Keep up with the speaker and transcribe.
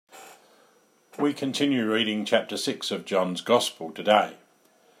We continue reading chapter 6 of John's Gospel today.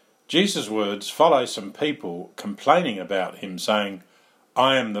 Jesus' words follow some people complaining about him, saying,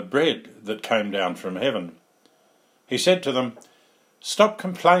 "I am the bread that came down from heaven." He said to them, "Stop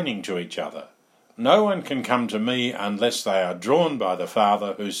complaining to each other. No one can come to me unless they are drawn by the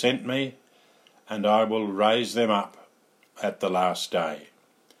Father who sent me, and I will raise them up at the last day."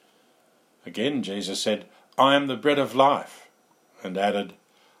 Again Jesus said, "I am the bread of life," and added,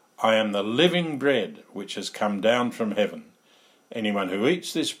 "I am the living bread which has come down from heaven. Anyone who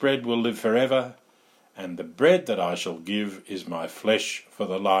eats this bread will live forever, and the bread that I shall give is my flesh for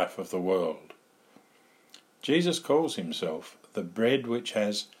the life of the world." Jesus calls himself the bread which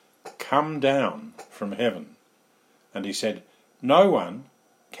has come down from heaven. And he said, "No one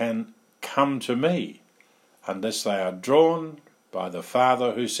can come to me unless they are drawn by the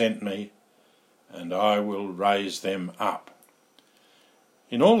Father who sent me, and I will raise them up."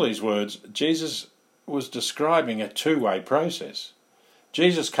 In all these words, Jesus was describing a two-way process.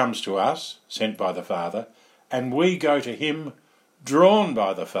 Jesus comes to us, sent by the Father, and we go to him, drawn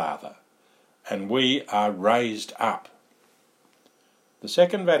by the Father, and we are raised up. The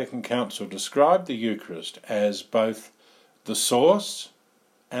Second Vatican Council described the Eucharist as both the source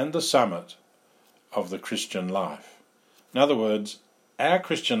and the summit of the Christian life. In other words, our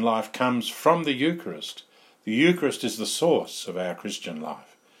Christian life comes from the Eucharist. The Eucharist is the source of our Christian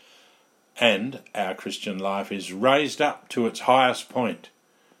life. And our Christian life is raised up to its highest point,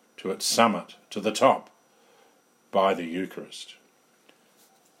 to its summit, to the top, by the Eucharist.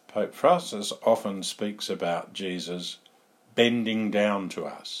 Pope Francis often speaks about Jesus bending down to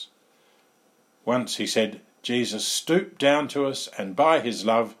us. Once he said, Jesus stooped down to us, and by his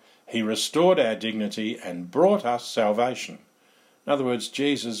love he restored our dignity and brought us salvation. In other words,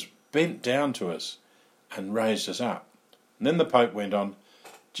 Jesus bent down to us and raised us up. And then the Pope went on,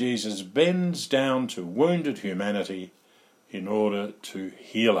 Jesus bends down to wounded humanity in order to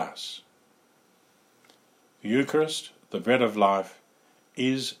heal us. The Eucharist, the bread of life,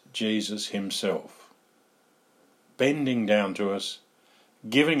 is Jesus himself, bending down to us,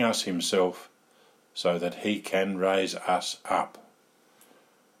 giving us himself so that he can raise us up.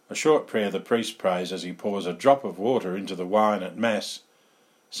 A short prayer the priest prays as he pours a drop of water into the wine at Mass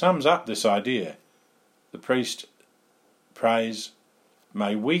sums up this idea. The priest prays,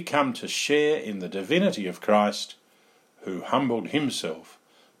 "May we come to share in the divinity of Christ, who humbled himself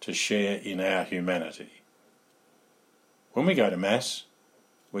to share in our humanity." When we go to Mass,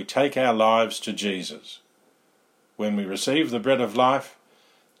 we take our lives to Jesus. When we receive the bread of life,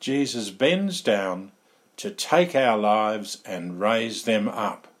 Jesus bends down to take our lives and raise them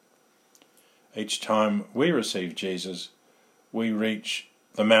up. Each time we receive Jesus, we reach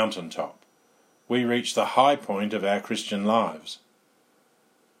the mountaintop. We reach the high point of our Christian lives.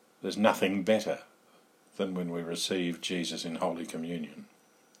 There's nothing better than when we receive Jesus in Holy Communion.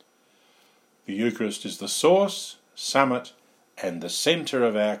 The Eucharist is the source, summit, and the centre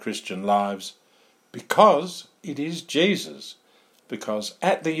of our Christian lives because it is Jesus. Because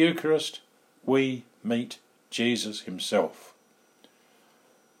at the Eucharist we meet Jesus himself.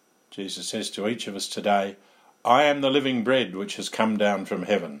 Jesus says to each of us today, "I am the living bread which has come down from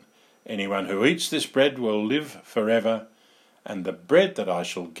heaven. Anyone who eats this bread will live forever, and the bread that I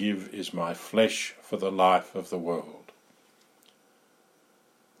shall give is my flesh for the life of the world."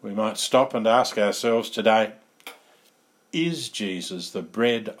 We might stop and ask ourselves today, is Jesus the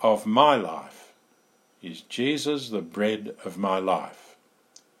bread of my life? Is Jesus the bread of my life?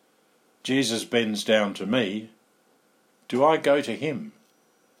 Jesus bends down to me. Do I go to him?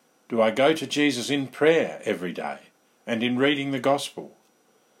 Do I go to Jesus in prayer every day and in reading the Gospel?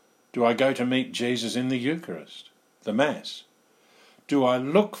 Do I go to meet Jesus in the Eucharist, the Mass? Do I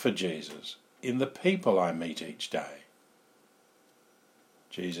look for Jesus in the people I meet each day?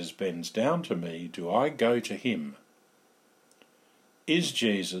 Jesus bends down to me. Do I go to him? Is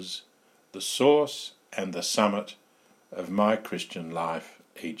Jesus the source and the summit of my Christian life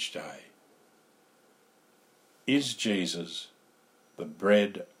each day? Is Jesus the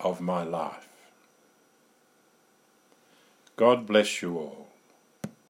bread of my life? God bless you all.